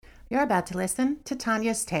You're about to listen to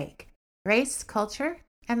Tanya's Take, Race, Culture,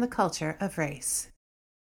 and the Culture of Race.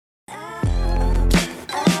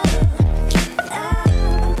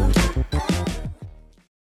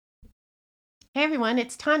 Hey everyone,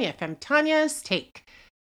 it's Tanya from Tanya's Take.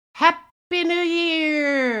 Happy New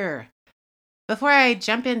Year! Before I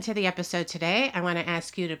jump into the episode today, I want to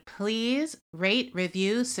ask you to please rate,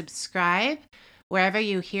 review, subscribe wherever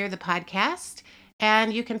you hear the podcast,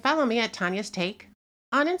 and you can follow me at Tanya's Take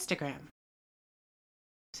on Instagram.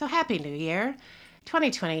 So Happy New Year,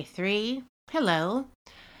 2023. Hello.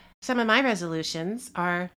 Some of my resolutions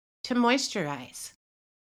are to moisturize,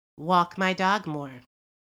 walk my dog more,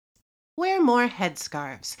 wear more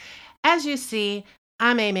headscarves. As you see,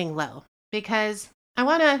 I'm aiming low because I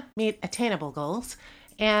want to meet attainable goals,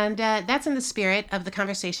 and that's in the spirit of the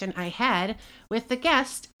conversation I had with the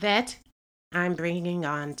guest that I'm bringing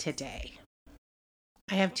on today.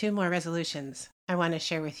 I have two more resolutions I want to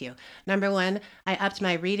share with you. Number one, I upped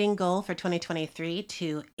my reading goal for 2023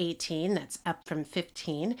 to 18. That's up from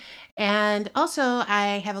 15. And also,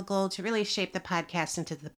 I have a goal to really shape the podcast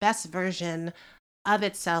into the best version of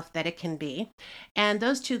itself that it can be. And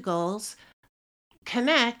those two goals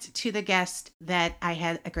connect to the guest that I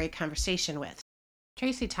had a great conversation with.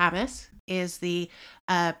 Traci Thomas is the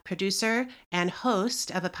producer and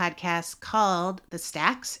host of a podcast called The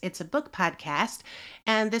Stacks. It's a book podcast,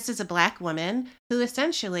 and this is a Black woman who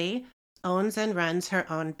essentially owns and runs her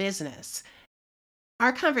own business.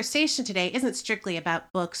 Our conversation today isn't strictly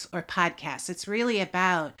about books or podcasts. It's really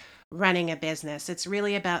about running a business. It's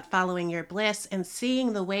really about following your bliss and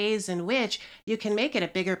seeing the ways in which you can make it a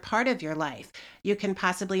bigger part of your life. You can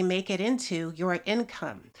possibly make it into your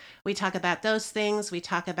income. We talk about those things. We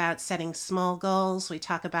talk about setting small goals. We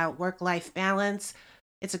talk about work-life balance.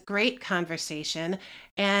 It's a great conversation.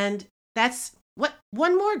 And that's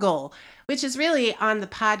one more goal, which is really on the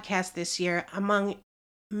podcast this year, among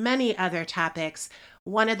many other topics.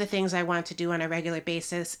 One of the things I want to do on a regular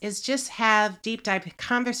basis is just have deep dive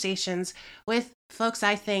conversations with folks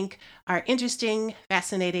I think are interesting,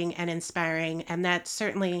 fascinating, and inspiring. And that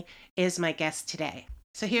certainly is my guest today.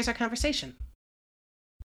 So here's our conversation.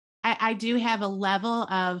 I do have a level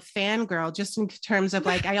of fangirl just in terms of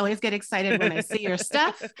I always get excited when I see your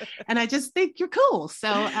stuff and I just think you're cool.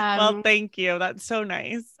 So, well, thank you. That's so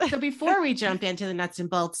nice. So before we jump into the nuts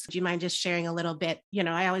and bolts, do you mind just sharing a little bit?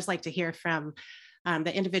 I always like to hear from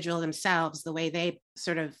the individual themselves, the way they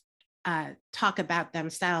sort of talk about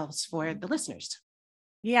themselves for the listeners.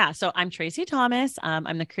 Yeah. So I'm Traci Thomas.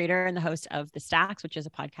 I'm the creator and the host of The Stacks, which is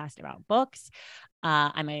a podcast about books.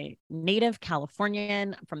 I'm a native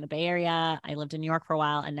Californian from the Bay Area. I lived in New York for a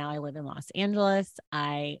while, and now I live in Los Angeles.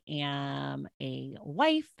 I am a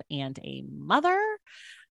wife and a mother.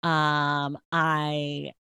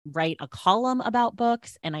 I write a column about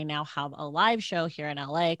books, and I now have a live show here in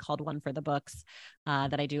LA called One for the Books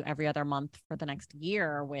that I do every other month for the next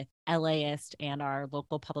year with LAist and our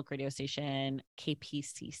local public radio station,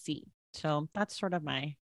 KPCC. So that's sort of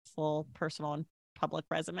my full personal and public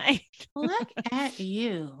resume. Look at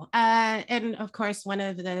you. And of course, one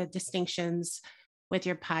of the distinctions with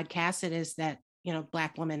your podcast, it is that,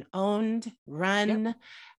 Black woman owned, run.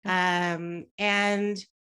 Yep. And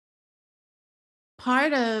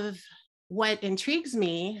part of what intrigues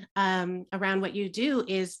me around what you do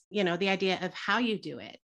is, the idea of how you do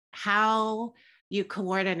it, how you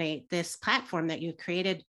coordinate this platform that you've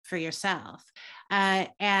created for yourself.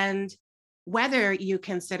 And whether you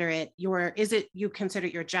consider it you consider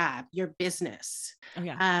it your job, your business? Oh,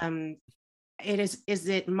 yeah. Is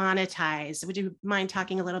it monetized? Would you mind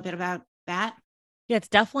talking a little bit about that? Yeah, it's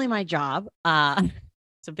definitely my job.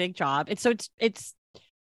 It's a big job.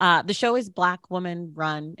 The show is Black woman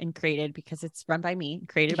run and created because it's run by me,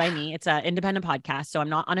 created by me. It's an independent podcast. So I'm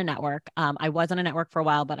not on a network. I was on a network for a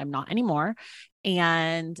while, but I'm not anymore.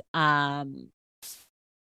 And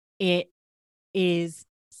it is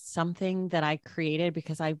something that I created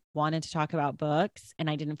because I wanted to talk about books, and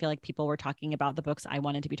I didn't feel like people were talking about the books I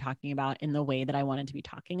wanted to be talking about in the way that I wanted to be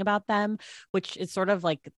talking about them, which is sort of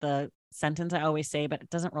like the sentence I always say, but it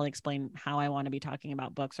doesn't really explain how I want to be talking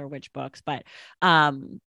about books or which books. But I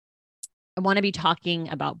want to be talking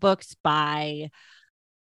about books by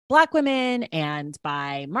Black women and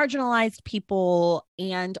by marginalized people,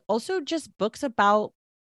 and also just books about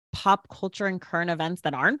pop culture and current events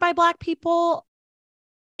that aren't by Black people,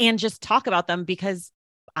 and just talk about them because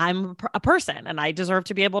I'm a person and I deserve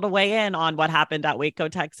to be able to weigh in on what happened at Waco,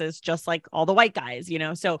 Texas, just like all the white guys,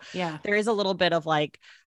 So yeah, there is a little bit of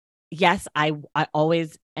yes, I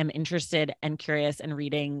always am interested and curious and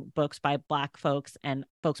reading books by Black folks and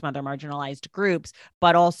folks from other marginalized groups,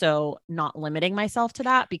 but also not limiting myself to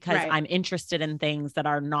that because Right. I'm interested in things that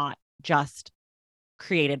are not just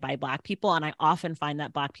created by Black people. And I often find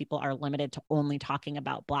that Black people are limited to only talking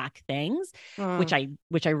about Black things, Mm.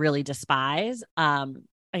 which I really despise.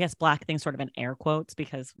 I guess Black things sort of in air quotes,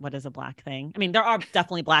 because what is a Black thing? I mean, there are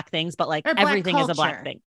definitely Black things, but like Or Black everything is a Black culture.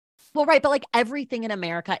 thing. Well, right. But like everything in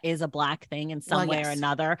America is a Black thing in Well, some way or yes.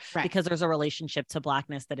 another, Right. because there's a relationship to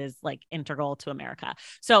Blackness that is like integral to America.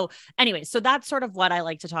 So anyway, so that's sort of what I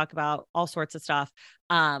like to talk about, all sorts of stuff.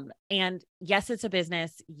 And yes, it's a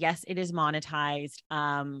business. Yes, it is monetized.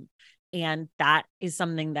 And that is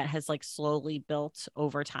something that has like slowly built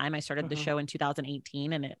over time. I started the Mm-hmm. show in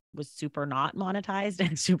 2018 and it was super not monetized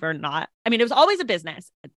and super not, I mean, it was always a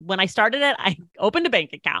business. When I started it, I opened a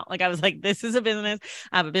bank account. Like I was like, this is a business.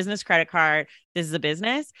 I have a business credit card. This is a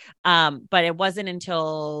business. But it wasn't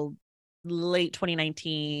until late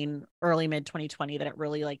 2019, early mid 2020 that it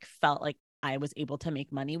really like felt like I was able to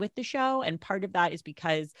make money with the show. And part of that is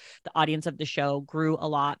because the audience of the show grew a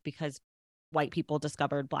lot because white people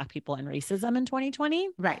discovered Black people and racism in 2020.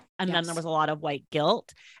 Right. And then there Yes. was a lot of white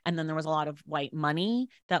guilt. And then there was a lot of white money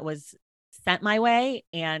that was sent my way.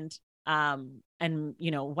 And,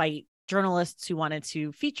 you know, white journalists who wanted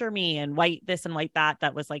to feature me and white this and white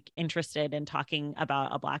that was like interested in talking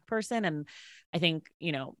about a Black person. And I think,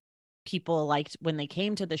 you know, people liked when they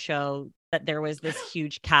came to the show that there was this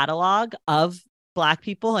huge catalog of Black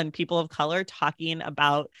people and people of color talking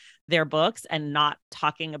about their books and not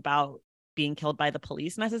talking about being killed by the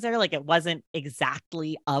police necessarily. Like it wasn't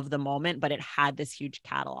exactly of the moment, but it had this huge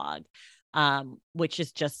catalog, which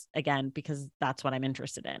is just, again, because that's what I'm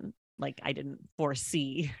interested in. Like I didn't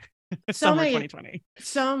foresee So summer many, 2020.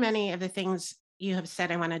 so many of the things you have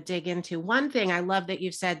said, I want to dig into. One thing I love that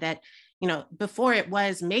you've said that, before it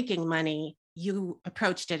was making money, you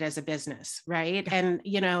approached it as a business, right? Yeah.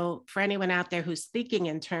 And, for anyone out there who's thinking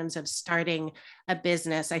in terms of starting a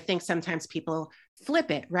business, I think sometimes people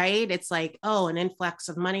flip it, right? It's like, oh, an influx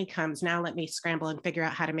of money comes. Now let me scramble and figure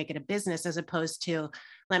out how to make it a business, as opposed to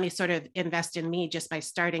let me sort of invest in me just by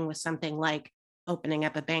starting with something like opening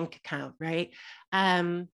up a bank account, right?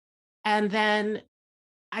 Um, and then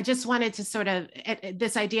I just wanted to sort of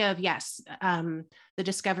this idea of, yes, the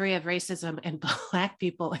discovery of racism and Black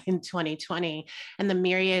people in 2020 and the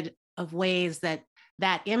myriad of ways that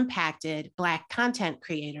impacted Black content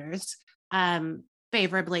creators,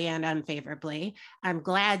 favorably and unfavorably. I'm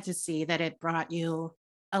glad to see that it brought you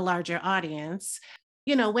a larger audience.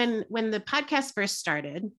 When the podcast first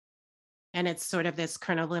started, and it's sort of this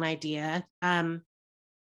kernel of an idea,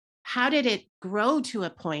 how did it grow to a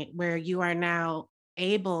point where you are now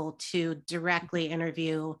able to directly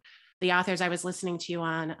interview the authors? I was listening to you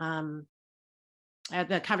on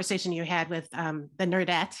the conversation you had with the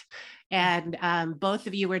Nerdette, and both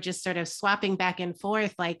of you were just sort of swapping back and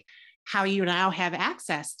forth, like how you now have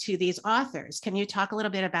access to these authors. Can you talk a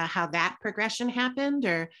little bit about how that progression happened?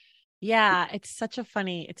 Or Yeah, it's such a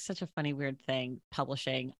funny, weird thing,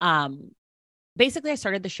 publishing. Basically I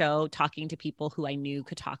started the show talking to people who I knew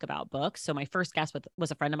could talk about books. So my first guest was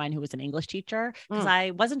a friend of mine who was an English teacher, because mm,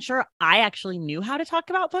 I wasn't sure I actually knew how to talk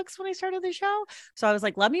about books when I started the show. So I was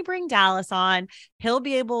like, let me bring Dallas on. He'll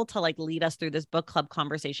be able to like lead us through this book club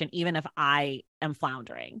conversation, even if I am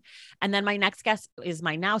floundering. And then my next guest is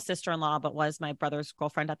my now sister-in-law, but was my brother's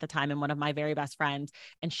girlfriend at the time and one of my very best friends.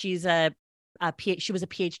 And she was a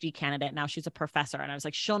PhD candidate. Now she's a professor. And I was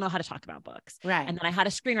like, she'll know how to talk about books. right, And then I had a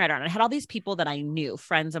screenwriter and I had all these people that I knew,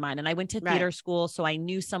 friends of mine. And I went to right, theater school. So I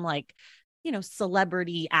knew some like, you know,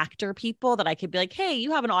 celebrity actor people that I could be like, hey,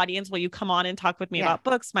 you have an audience. Will you come on and talk with me yeah, about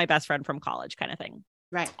books? My best friend from college kind of thing.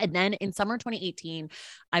 right. And then in summer 2018,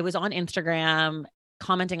 I was on Instagram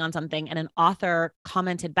commenting on something and an author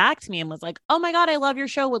commented back to me and was like, oh my God, I love your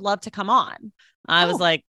show. Would love to come on. I was Oh,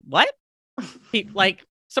 like, what? Like,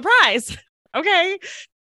 surprise. Okay.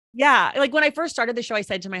 Yeah. Like when I first started the show, I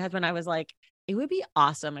said to my husband, I was like, it would be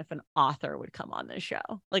awesome if an author would come on this show.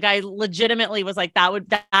 Like I legitimately was like,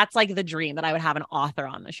 that's like the dream, that I would have an author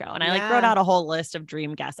on the show. And I like wrote yeah, out a whole list of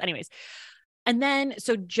dream guests. Anyways. And then,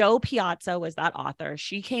 so Joe Piazza was that author.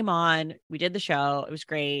 She came on, we did the show. It was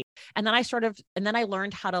great. And then I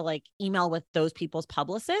learned how to like email with those people's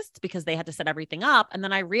publicists because they had to set everything up. And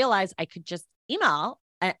then I realized I could just email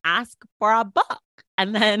and ask for a book.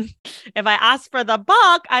 And then if I asked for the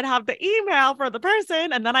book, I'd have the email for the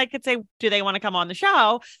person. And then I could say, do they want to come on the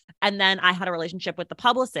show? And then I had a relationship with the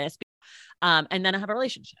publicist. And then I have a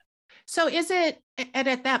relationship. so is it, and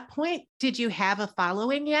at that point, did you have a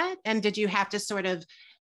following yet? And did you have to sort of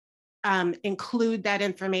include that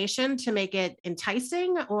information to make it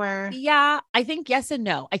enticing, or? Yeah, I think yes and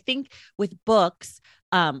no. I think with books,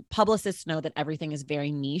 publicists know that everything is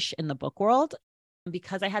very niche in the book world.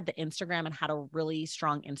 Because I had the Instagram and had a really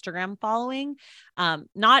strong Instagram following,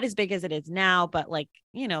 not as big as it is now, but like,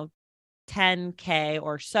 10K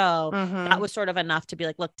or so, that Mm-hmm. was sort of enough to be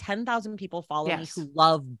like, look, 10,000 people follow me Yes. who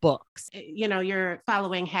love books. Your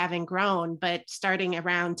following having grown, but starting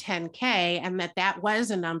around 10K, and that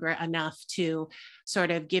was a number enough to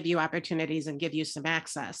sort of give you opportunities and give you some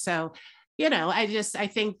access. So, I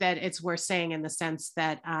think that it's worth saying in the sense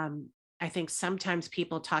that I think sometimes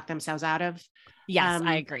people talk themselves out of Yes,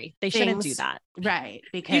 I um, agree. They shouldn't do things, that. right? You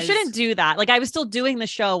Because shouldn't do that. Like I was still doing the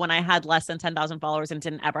show when I had less than 10,000 followers and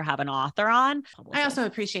didn't ever have an author on. I also Publicist.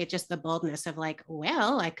 appreciate just the boldness of like,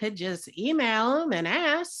 well, I could just email them and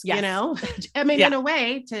ask, Yes. I mean, Yeah. in a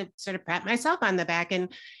way to sort of pat myself on the back,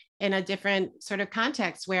 and in a different sort of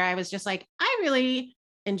context where I was just like, I really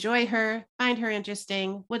enjoy her, find her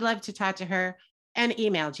interesting, would love to talk to her, and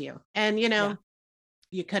emailed you. And, Yeah.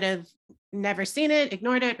 you could have never seen it,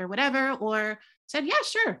 ignored it, or whatever, or said, yeah,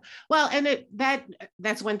 sure. Well, and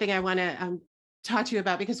that's one thing I want to talk to you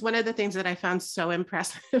about, because one of the things that I found so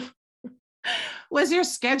impressive was your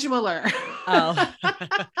scheduler. Oh,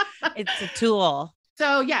 it's a tool.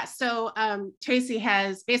 So yeah, so Traci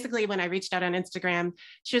has basically, when I reached out on Instagram,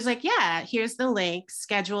 she was like, yeah, here's the link,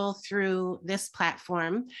 schedule through this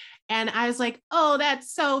platform. And I was like, oh,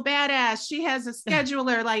 that's so badass. She has a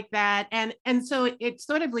scheduler like that. And so it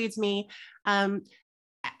sort of leads me, um,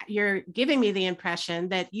 you're giving me the impression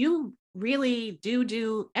that you really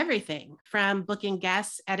do everything from booking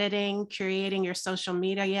guests, editing, curating your social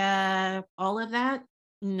media, all of that.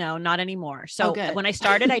 No, not anymore. Oh, So good. when I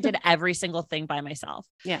started, I did every single thing by myself.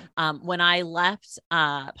 Yeah. When I left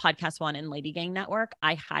Podcast One and Lady Gang Network,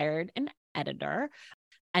 I hired an editor.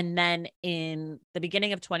 And then in the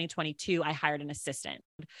beginning of 2022, I hired an assistant.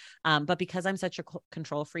 But because I'm such a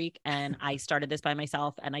control freak and I started this by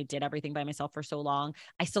myself and I did everything by myself for so long,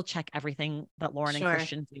 I still check everything that Lauren and Sure.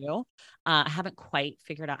 Christian do. I haven't quite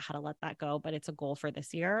figured out how to let that go, but it's a goal for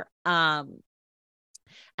this year.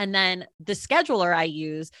 And then the scheduler I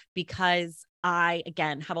use because I,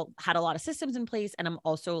 again, had a lot of systems in place. And I'm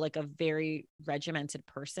also like a very regimented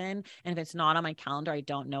person. And if it's not on my calendar, I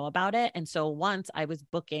don't know about it. And so once I was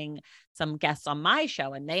booking some guests on my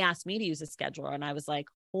show and they asked me to use a scheduler, and I was like,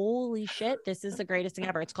 holy shit, this is the greatest thing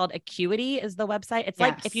ever. It's called Acuity is the website. It's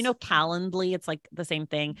like, if you Yes. know Calendly, it's like the same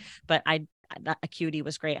thing, but that Acuity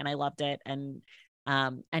was great and I loved it. And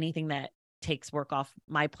anything that takes work off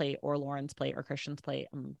my plate or Lauren's plate or Christian's plate,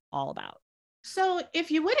 I'm all about. So, if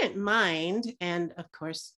you wouldn't mind, and of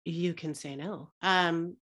course you can say no,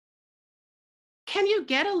 can you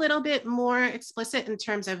get a little bit more explicit in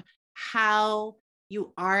terms of how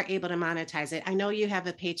you are able to monetize it? I know you have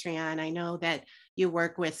a Patreon. I know that you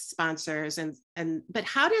work with sponsors, and but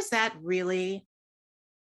how does that really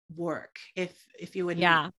work? If you wouldn't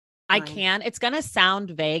Yeah, I mind. can. It's going to sound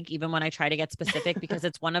vague even when I try to get specific because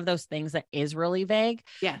it's one of those things that is really vague.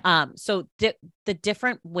 Yeah. So the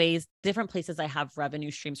different ways, different places I have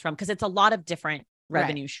revenue streams from, because it's a lot of different Right.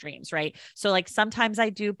 revenue streams, right? So like sometimes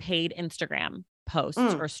I do paid Instagram posts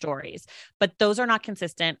Mm, or stories, but those are not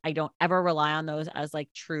consistent. I don't ever rely on those as like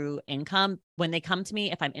true income. When they come to me,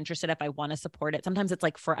 if I'm interested, if I want to support it, sometimes it's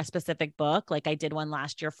like for a specific book. Like I did one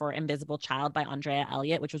last year for Invisible Child by Andrea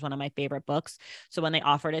Elliott, which was one of my favorite books. So when they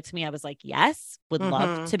offered it to me, I was like, yes, would love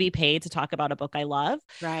mm-hmm. to be paid to talk about a book I love.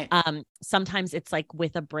 Right. Sometimes it's like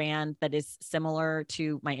with a brand that is similar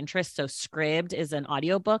to my interests. So Scribd is an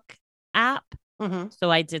audiobook app. Mm-hmm. So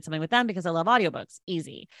I did something with them because I love audiobooks.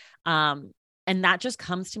 Easy. And that just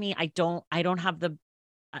comes to me. I don't have the,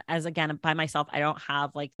 as again, by myself, I don't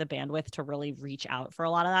have like the bandwidth to really reach out for a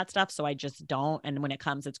lot of that stuff. So I just don't. And when it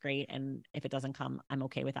comes, it's great. And if it doesn't come, I'm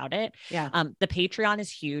okay without it. Yeah. The Patreon is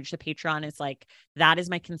huge. The Patreon is like, that is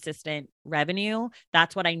my consistent revenue.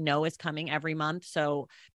 That's what I know is coming every month. So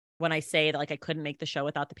when I say that like I couldn't make the show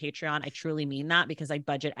without the Patreon, I truly mean that because I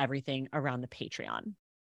budget everything around the Patreon.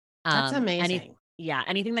 That's Any amazing. Yeah,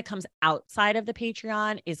 anything that comes outside of the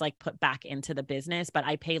Patreon is like put back into the business, but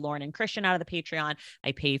I pay Lauren and Christian out of the Patreon.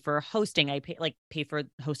 I pay for hosting. I pay for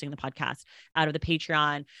hosting the podcast out of the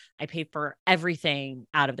Patreon. I pay for everything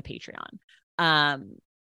out of the Patreon.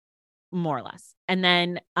 More or less. And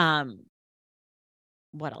then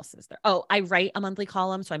what else is there? Oh, I write a monthly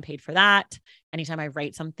column, so I'm paid for that. Anytime I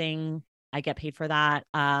write something, I get paid for that.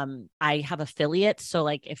 I have affiliates, so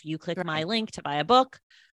like if you click my Right. link to buy a book,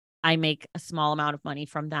 I make a small amount of money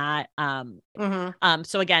from that. Mm-hmm.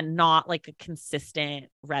 So again, not like a consistent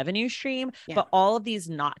revenue stream, Yeah. but all of these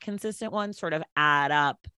not consistent ones sort of add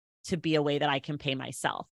up to be a way that I can pay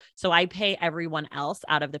myself. So I pay everyone else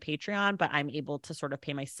out of the Patreon, but I'm able to sort of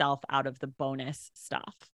pay myself out of the bonus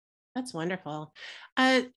stuff. That's wonderful.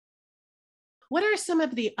 What are some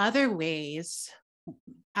of the other ways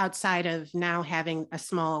outside of now having a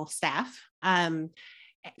small staff?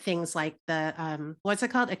 Things like the what's it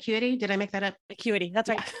called? Acuity? Did I make that up? Acuity. That's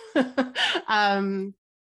right.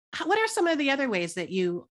 What are some of the other ways that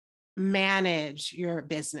you manage your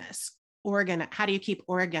business? How do you keep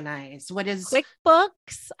organized? What is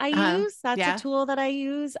QuickBooks I use? That's yeah. a tool that I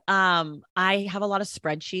use. I have a lot of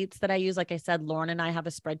spreadsheets that I use. Like I said, Lauren and I have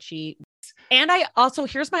a spreadsheet. And I also,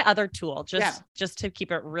 here's my other tool, just to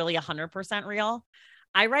keep it really 100% real.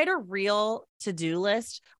 I write a real to-do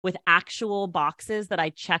list with actual boxes that I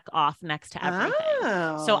check off next to everything.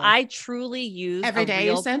 So I truly use every day,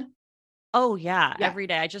 you said? Oh yeah, every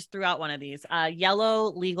day. I just threw out one of these,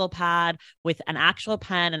 yellow legal pad with an actual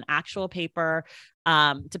pen and actual paper.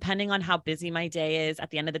 Depending on how busy my day is, at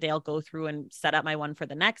the end of the day, I'll go through and set up my one for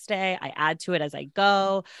the next day. I add to it as I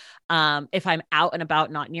go. If I'm out and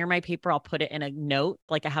about, not near my paper, I'll put it in a note.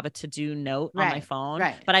 Like I have a to-do note on my phone,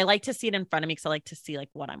 but I like to see it in front of me because I like to see like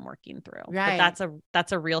what I'm working through. But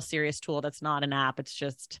that's a real serious tool. That's not an app. It's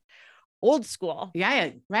just old school.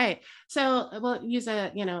 Yeah, right. So we'll use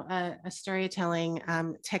a storytelling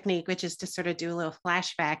technique, which is to sort of do a little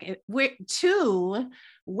flashback to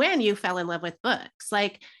when you fell in love with books.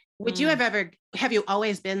 Like, would you have you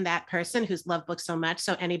always been that person who's loved books so much?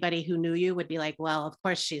 So anybody who knew you would be like, well, of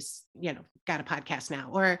course she's, got a podcast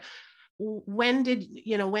now. Or when did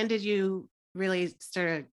you really sort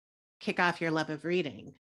of kick off your love of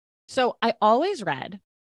reading? So I always read.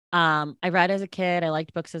 I read as a kid. I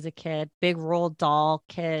liked books as a kid. Big Roald Dahl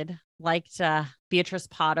kid. Liked Beatrice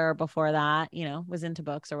Potter before that, was into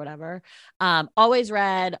books or whatever. Always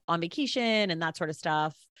read on vacation and that sort of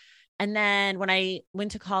stuff. And then when I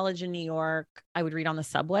went to college in New York, I would read on the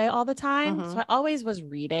subway all the time. So I always was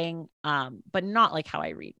reading, but not like how I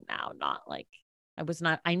read now. Not like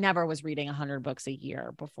I never was reading 100 books a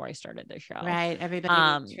year before I started the show. Right. Everybody,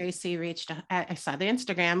 Traci I saw the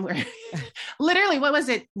Instagram where literally, what was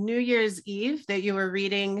it? New Year's Eve that you were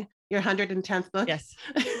reading your 110th book? Yes.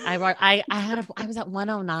 I was at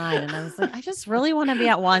 109 and I was like, I just really want to be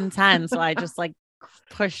at 110. So I just like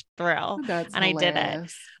pushed through. That's and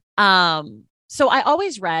hilarious. I did it. So I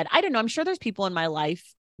always read. I don't know. I'm sure there's people in my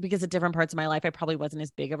life, because at different parts of my life, I probably wasn't as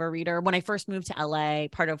big of a reader. When I first moved to LA,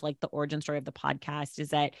 part of like the origin story of the podcast is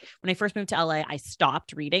that when I first moved to LA, I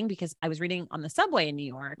stopped reading because I was reading on the subway in New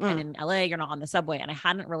York and in LA, you're not on the subway. And I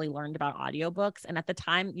hadn't really learned about audiobooks. And at the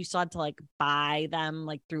time you still had to like buy them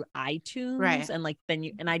like through iTunes. Right. And like,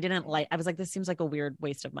 I was like, this seems like a weird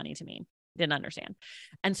waste of money to me. Didn't understand.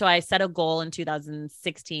 And so I set a goal in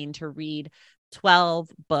 2016 to read 12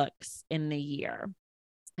 books in the year.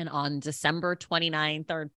 And on December 29th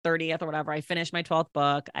or 30th or whatever, I finished my 12th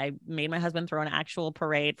book. I made my husband throw an actual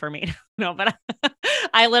parade for me. No, but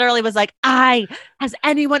I literally was like, has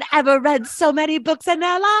anyone ever read so many books in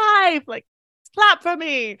their life? Like, clap for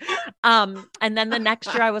me. And then the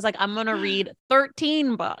next year I was like, I'm going to read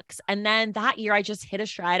 13 books. And then that year I just hit a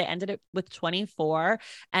stride. I ended it with 24.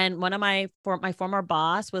 And one of my former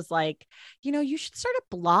boss was like, you should start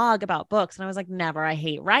a blog about books. And I was like, never, I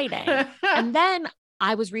hate writing. And then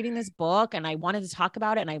I was reading this book and I wanted to talk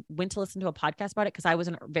about it. And I went to listen to a podcast about it because I was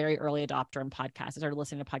a very early adopter in podcasts. I started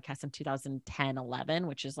listening to podcasts in 2010, 11,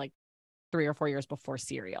 which is like 3 or 4 years before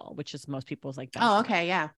Serial, which is most people's like, oh, okay.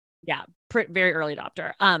 Yeah. Yeah. Very early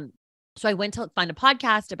adopter. So I went to find a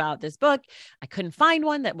podcast about this book. I couldn't find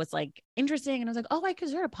one that was like interesting. And I was like, oh, I could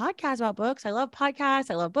start a podcast about books. I love podcasts.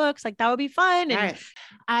 I love books. Like that would be fun. And right.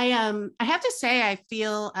 I have to say, I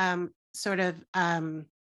feel sort of,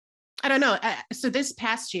 I don't know. So this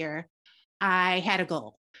past year, I had a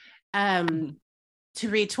goal to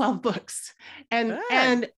read 12 books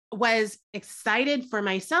and was excited for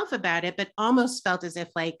myself about it, but almost felt as if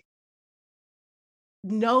like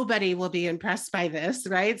nobody will be impressed by this.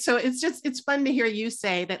 Right. So it's fun to hear you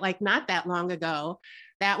say that like not that long ago,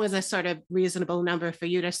 that was a sort of reasonable number for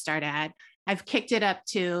you to start at. I've kicked it up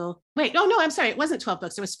to I'm sorry. It wasn't 12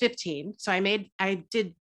 books. It was 15. So I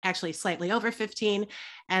did actually slightly over 15.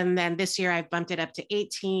 And then this year I've bumped it up to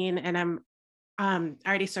 18 and I'm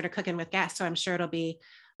already sort of cooking with gas. So I'm sure it'll be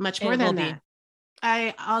much more than that.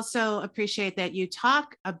 I also appreciate that you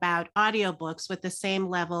talk about audiobooks with the same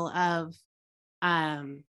level of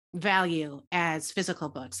value as physical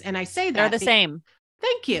books. And I say that they're the same.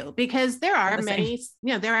 Thank you. Because there are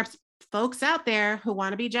there are folks out there who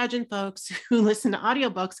want to be judging folks who listen to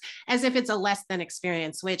audiobooks as if it's a less than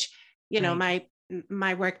experience, which, right.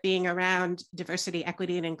 my work being around diversity,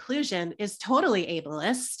 equity, and inclusion is totally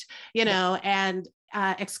ableist, and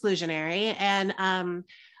exclusionary. And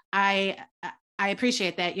I I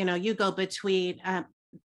appreciate that, you go between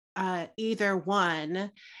either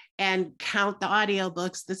one and count the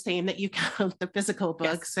audiobooks the same that you count the physical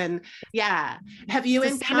books. Yes. And yeah, have you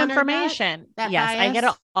It's the same encountered information. that Yes, I get it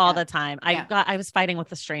bias? all Yeah. the time. Yeah. I was fighting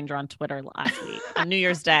with a stranger on Twitter last week on New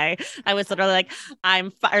Year's Day. I was literally like,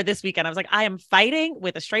 or this weekend, I was like, I am fighting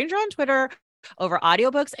with a stranger on Twitter over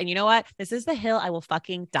audiobooks. And you know what? This is the hill I will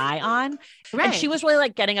fucking die on. And she Right. was really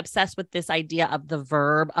like getting obsessed with this idea of the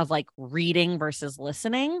verb of like reading versus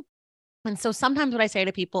listening. And so sometimes what I say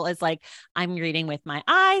to people is like, I'm reading with my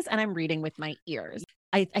eyes and I'm reading with my ears.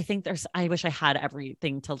 I think I wish I had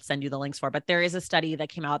everything to send you the links for, but there is a study that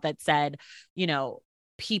came out that said,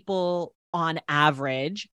 people on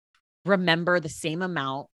average remember the same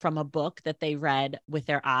amount from a book that they read with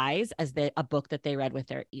their eyes as a book that they read with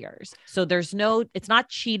their ears. So it's not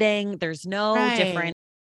cheating. There's no Right. different.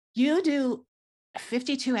 You do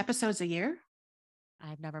 52 episodes a year?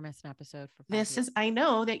 I've never missed an episode for 5 years. I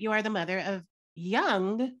know that you are the mother of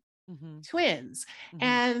young Mm-hmm. twins. Mm-hmm.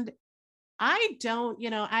 And I don't,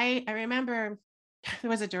 I remember there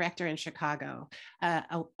was a director in Chicago,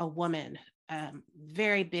 a woman,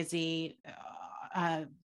 very busy,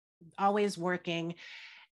 always working.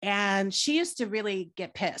 And she used to really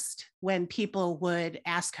get pissed when people would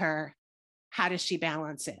ask her, how does she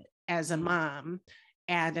balance it as a mom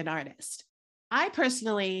and an artist? I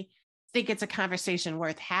personally think it's a conversation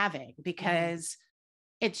worth having because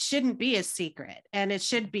it shouldn't be a secret and it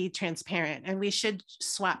should be transparent and we should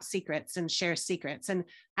swap secrets and share secrets. And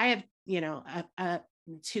I have,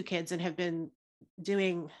 two kids and have been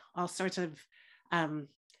doing all sorts of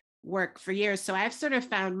work for years. So I've sort of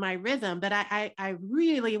found my rhythm, but I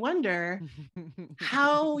really wonder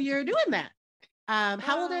how you're doing that.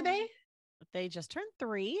 How old are they? They just turned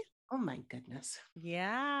 3. Oh my goodness.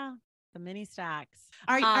 Yeah, the mini stacks.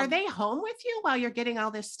 Are they home with you while you're getting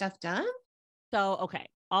all this stuff done? So, okay,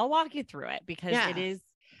 I'll walk you through it because it Yeah. is,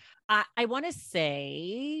 I want to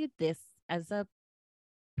say this as a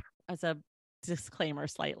disclaimer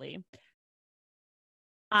slightly.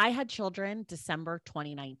 I had children December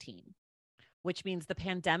 2019, which means the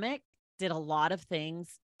pandemic did a lot of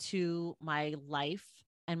things to my life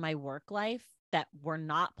and my work life that were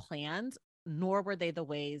not planned, nor were they the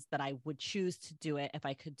ways that I would choose to do it if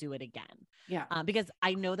I could do it again. Yeah. Because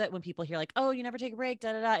I know that when people hear like, oh, you never take a break,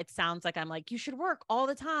 da da da, it sounds like I'm like, you should work all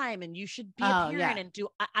the time and you should be a Oh, parent yeah. and do.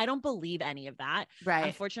 I don't believe any of that. Right.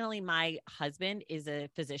 Unfortunately, my husband is a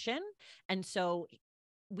physician. And so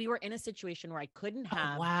we were in a situation where I couldn't Oh, have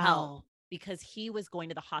help wow. because he was going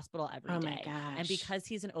to the hospital every Oh my day. gosh. And because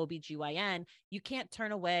he's an OBGYN, you can't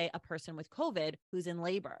turn away a person with COVID who's in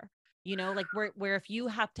labor. Like where if you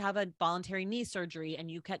have to have a voluntary knee surgery and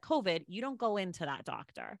you get COVID, you don't go into that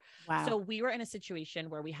doctor. Wow. So we were in a situation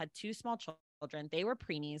where we had 2 small children. They were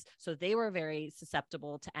preemies, so they were very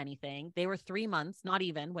susceptible to anything. They were 3 months, not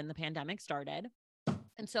even when the pandemic started.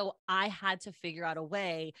 And so I had to figure out a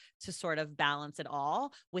way to sort of balance it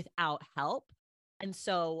all without help. And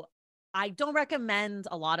so I don't recommend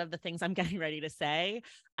a lot of the things I'm getting ready to say.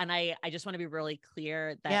 And I just want to be really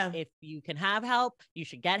clear that if you can have help, you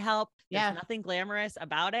should get help. There's nothing glamorous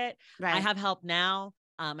about it. Right. I have help now.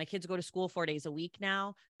 My kids go to school 4 days a week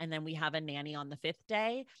now. And then we have a nanny on the 5th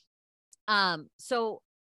day. So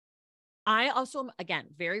I also am, again,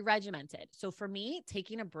 very regimented. So for me,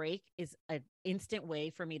 taking a break is an instant way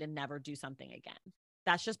for me to never do something again.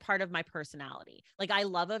 That's just part of my personality. Like I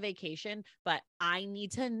love a vacation, but I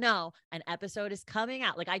need to know an episode is coming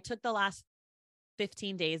out. Like I took the last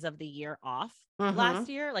 15 days of the year off last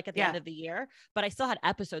year, like at the end of the year, but I still had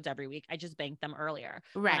episodes every week. I just banked them earlier.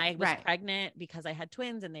 When I was pregnant, because I had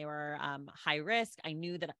twins and they were high risk, I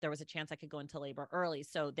knew that there was a chance I could go into labor early.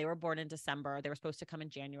 So they were born in December. They were supposed to come in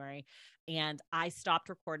January. And I stopped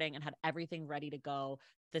recording and had everything ready to go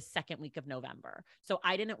the second week of November. So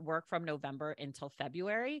I didn't work from November until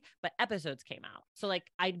February, but episodes came out. So like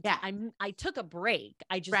I took a break.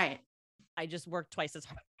 I just worked twice as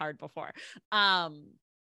hard before.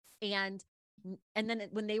 And then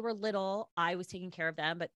when they were little, I was taking care of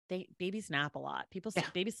them, but babies nap a lot.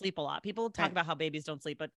 Babies sleep a lot. People talk about how babies don't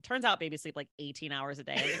sleep, but turns out babies sleep like 18 hours a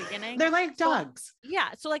day in the beginning. They're like dogs. Yeah.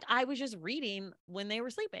 So like I was just reading when they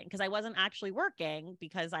were sleeping because I wasn't actually working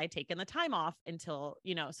because I had taken the time off until,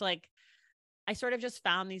 so like I sort of just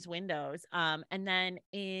found these windows. And then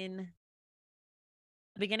in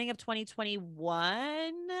the beginning of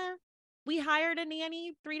 2021, we hired a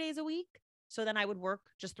nanny 3 days a week. So then I would work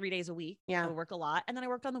just 3 days a week. Yeah. I would work a lot. And then I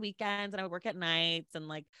worked on the weekends and I would work at nights. And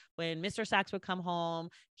like when Mr. Sachs would come home,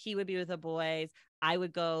 he would be with the boys. I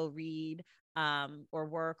would go read or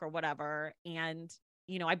work or whatever. And,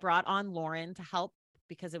 I brought on Lauren to help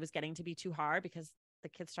because it was getting to be too hard because the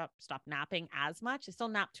kids stop napping as much. They still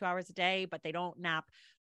nap 2 hours a day, but they don't nap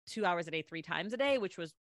 2 hours a day, 3 times a day,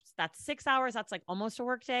 that's 6 hours. That's like almost a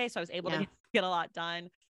work day. So I was able to get a lot done.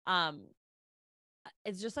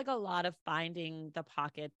 It's just like a lot of finding the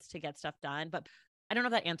pockets to get stuff done. But I don't know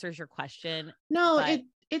if that answers your question. No, but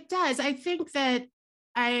it does. I think that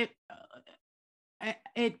I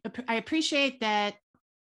appreciate that.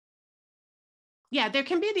 Yeah, there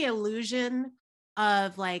can be the illusion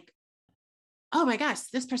of like, oh my gosh,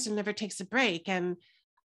 this person never takes a break. And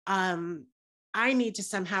I need to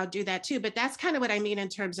somehow do that too. But that's kind of what I mean in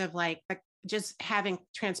terms of like just having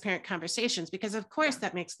transparent conversations, because of course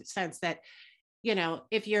that makes sense that,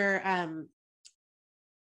 if you're,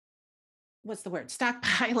 what's the word?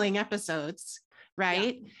 Stockpiling episodes,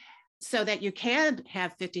 right? Yeah. So that you can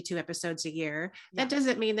have 52 episodes a year. That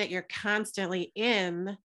doesn't mean that you're constantly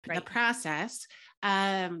in the process.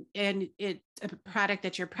 And it's a product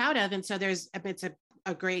that you're proud of. And so it's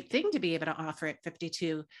a great thing to be able to offer it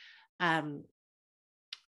 52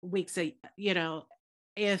 weeks,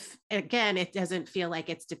 if again, it doesn't feel like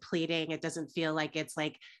it's depleting, it doesn't feel like it's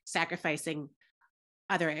like sacrificing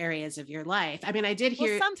other areas of your life. I mean, I did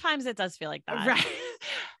hear sometimes it does feel like that. Right.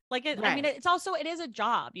 Like it, I mean, it is a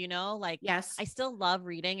job, like, yes, I still love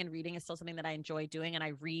reading, and reading is still something that I enjoy doing. And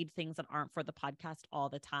I read things that aren't for the podcast all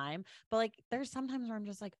the time. But like, there's sometimes where I'm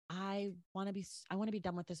just like, I want to be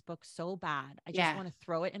done with this book so bad. I just want to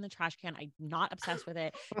throw it in the trash can. I'm not obsessed with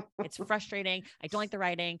it. It's frustrating. I don't like the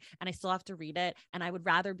writing and I still have to read it. And I would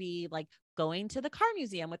rather be like going to the car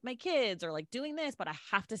museum with my kids or like doing this, but I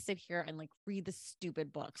have to sit here and like read this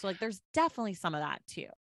stupid book. So like, there's definitely some of that too.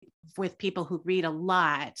 With people who read a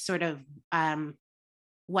lot, sort of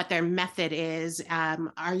what their method is.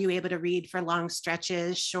 Are you able to read for long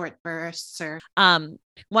stretches, short bursts, or?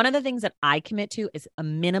 One of the things that I commit to is a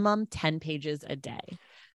minimum 10 pages a day.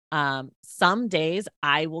 Some days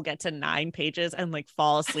I will get to 9 pages and like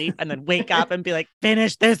fall asleep and then wake up and be like,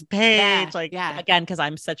 finish this page. Again, because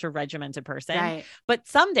I'm such a regimented person. Right. But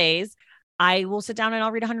some days I will sit down and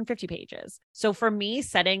I'll read 150 pages. So for me,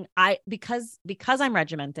 because I'm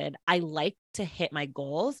regimented, I like to hit my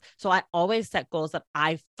goals. So I always set goals that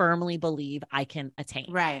I firmly believe I can attain.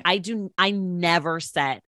 Right. I never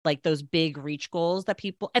set like those big reach goals that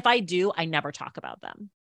if I do, I never talk about them.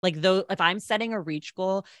 Like though, if I'm setting a reach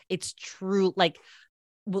goal, it's true. Like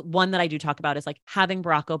one that I do talk about is like having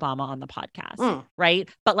Barack Obama on the podcast. Right.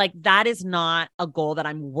 But like, that is not a goal that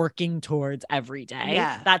I'm working towards every day.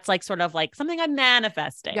 Yeah. That's like sort of like something I'm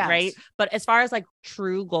manifesting. Yes. Right. But as far as like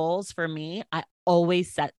true goals for me, I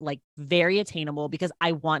always set like very attainable because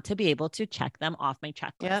I want to be able to check them off my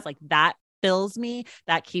checklist. Yep. Like that fills me,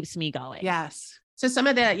 that keeps me going. Yes. So some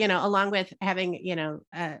of the, along with having,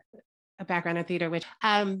 a background in theater, which,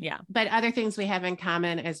 but other things we have in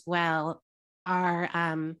common as well are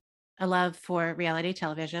a love for reality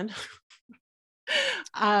television.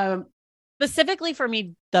 Specifically for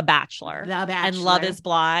me, The Bachelor and Love is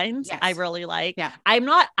Blind. Yes. I really like. Yeah. I'm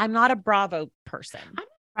not a Bravo person. I'm not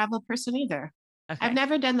a Bravo person either. Okay. I've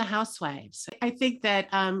never done The Housewives. I think that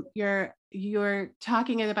you're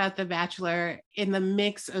talking about The Bachelor in the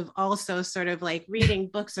mix of also sort of like reading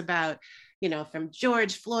books about, from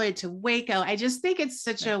George Floyd to Waco. I just think it's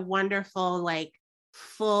such a wonderful, like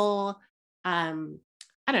full,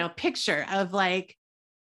 picture of like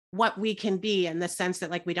what we can be, in the sense that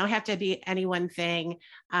like we don't have to be any one thing.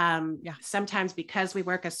 Sometimes because we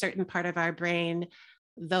work a certain part of our brain,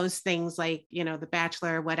 those things like, The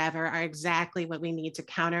Bachelor, whatever, are exactly what we need to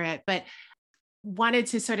counter it. But wanted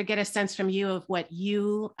to sort of get a sense from you of what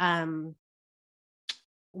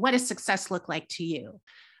does success look like to you?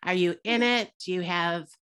 Are you in it? Do you have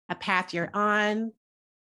a path you're on?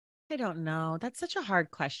 I don't know. That's such a hard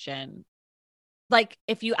question. Like,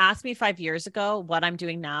 if you asked me 5 years ago, what I'm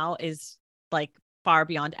doing now is like far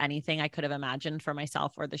beyond anything I could have imagined for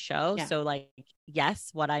myself or the show. Yeah. So like,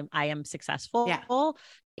 yes, I am successful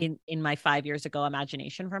in my 5 years ago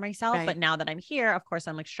imagination for myself. Right. But now that I'm here, of course,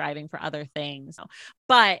 I'm like striving for other things.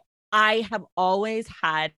 But I have always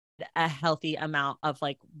had a healthy amount of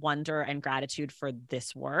like wonder and gratitude for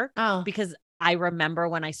this work. Because I remember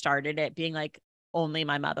when I started it being like, only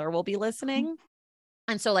my mother will be listening.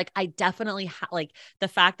 And so like, I definitely like the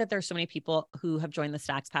fact that there's so many people who have joined the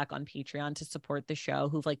Stacks Pack on Patreon to support the show,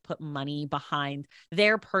 who've like put money behind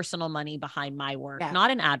their personal money behind my work,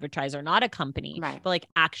 not an advertiser, not a company, but like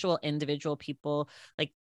actual individual people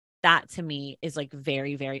like that to me is like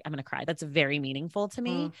very, very, I'm going to cry. That's very meaningful to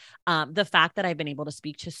me. Mm. The fact that I've been able to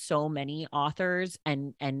speak to so many authors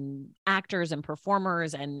and actors and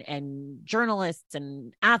performers and journalists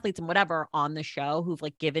and athletes and whatever on the show who've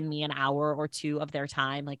like given me an hour or two of their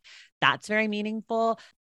time, like that's very meaningful.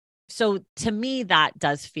 So to me, that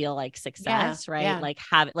does feel like success, right? Yeah. Like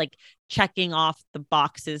like checking off the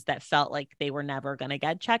boxes that felt like they were never going to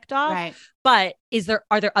get checked off. Right. But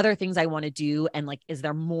are there other things I want to do? And like, is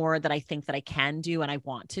there more that I think that I can do and I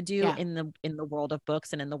want to do Yeah. in the world of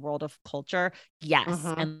books and in the world of culture? Yes.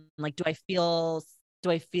 Mm-hmm. And like, do I feel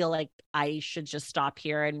like I should just stop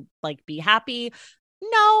here and like be happy?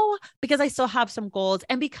 No, because I still have some goals.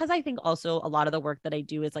 And because I think also a lot of the work that I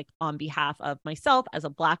do is like on behalf of myself as a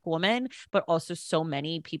Black woman, but also so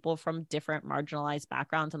many people from different marginalized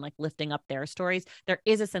backgrounds and like lifting up their stories. There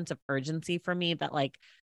is a sense of urgency for me that like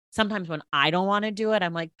sometimes when I don't want to do it,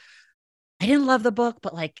 I'm like, I didn't love the book,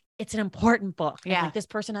 but like it's an important book. And Yeah. like this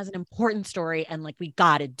person has an important story and like we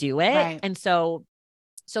got to do it. Right. And so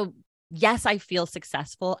yes, I feel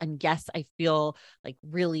successful. And yes, I feel like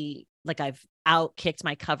really like I've outkicked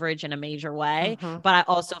my coverage in a major way. Mm-hmm. But I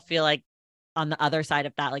also feel like on the other side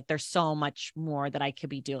of that, like there's so much more that I could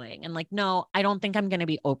be doing. And like, no, I don't think I'm going to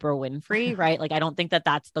be Oprah Winfrey, right? Like, I don't think that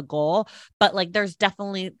that's the goal, but like, there's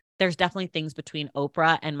definitely things between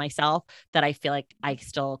Oprah and myself that I feel like I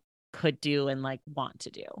still could do and like want to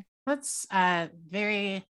do. That's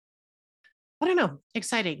very, I don't know,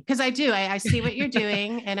 exciting. Because I see what you're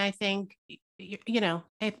doing. And I think, you know,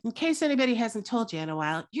 if, in case anybody hasn't told you in a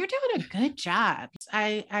while, you're doing a good job.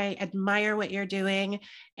 I admire what you're doing.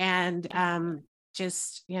 And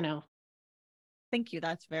just, you know. Thank you.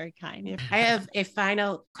 That's very kind. I have a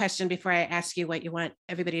final question before I ask you what you want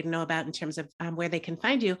everybody to know about in terms of where they can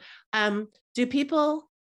find you. Do people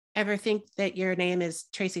ever think that your name is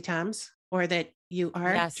Traci Thomas or that you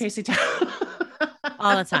are Traci Thomas?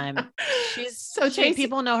 All the time.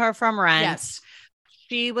 People know her from Rent. Yes.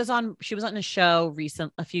 She was on a show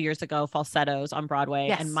a few years ago, Falsettos on Broadway.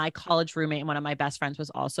 Yes. And my college roommate and one of my best friends was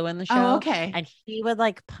also in the show. Oh, okay. And he would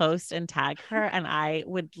like post and tag her. And I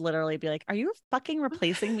would literally be like, are you fucking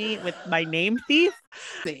replacing me with my name thief?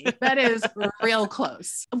 That is real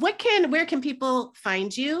close. Where can people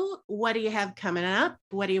find you? What do you have coming up?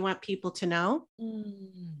 What do you want people to know?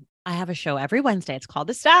 I have a show every Wednesday. It's called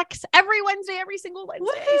The Stacks. Every Wednesday, every single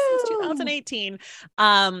Wednesday since 2018.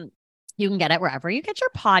 You can get it wherever you get your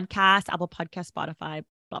podcast, Apple Podcast, Spotify,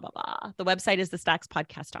 blah, blah, blah. The website is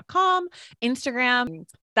thestackspodcast.com. Instagram,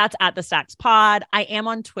 that's at the Stacks Pod. I am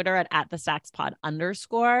on Twitter at the Stacks Pod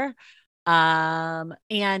 _.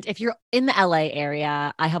 And if you're in the LA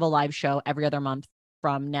area, I have a live show every other month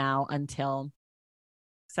from now until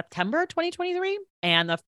September 2023. And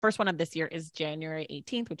the first one of this year is January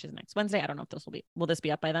 18th, which is next Wednesday. I don't know if will this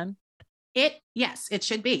be up by then? Yes, it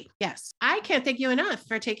should be. Yes. I can't thank you enough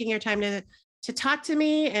for taking your time to talk to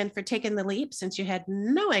me and for taking the leap since you had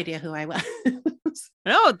no idea who I was.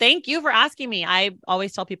 No, thank you for asking me. I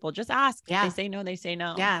always tell people just ask. Yeah. If they say no, they say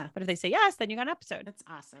no. Yeah. But if they say yes, then you got an episode. That's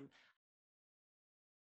awesome.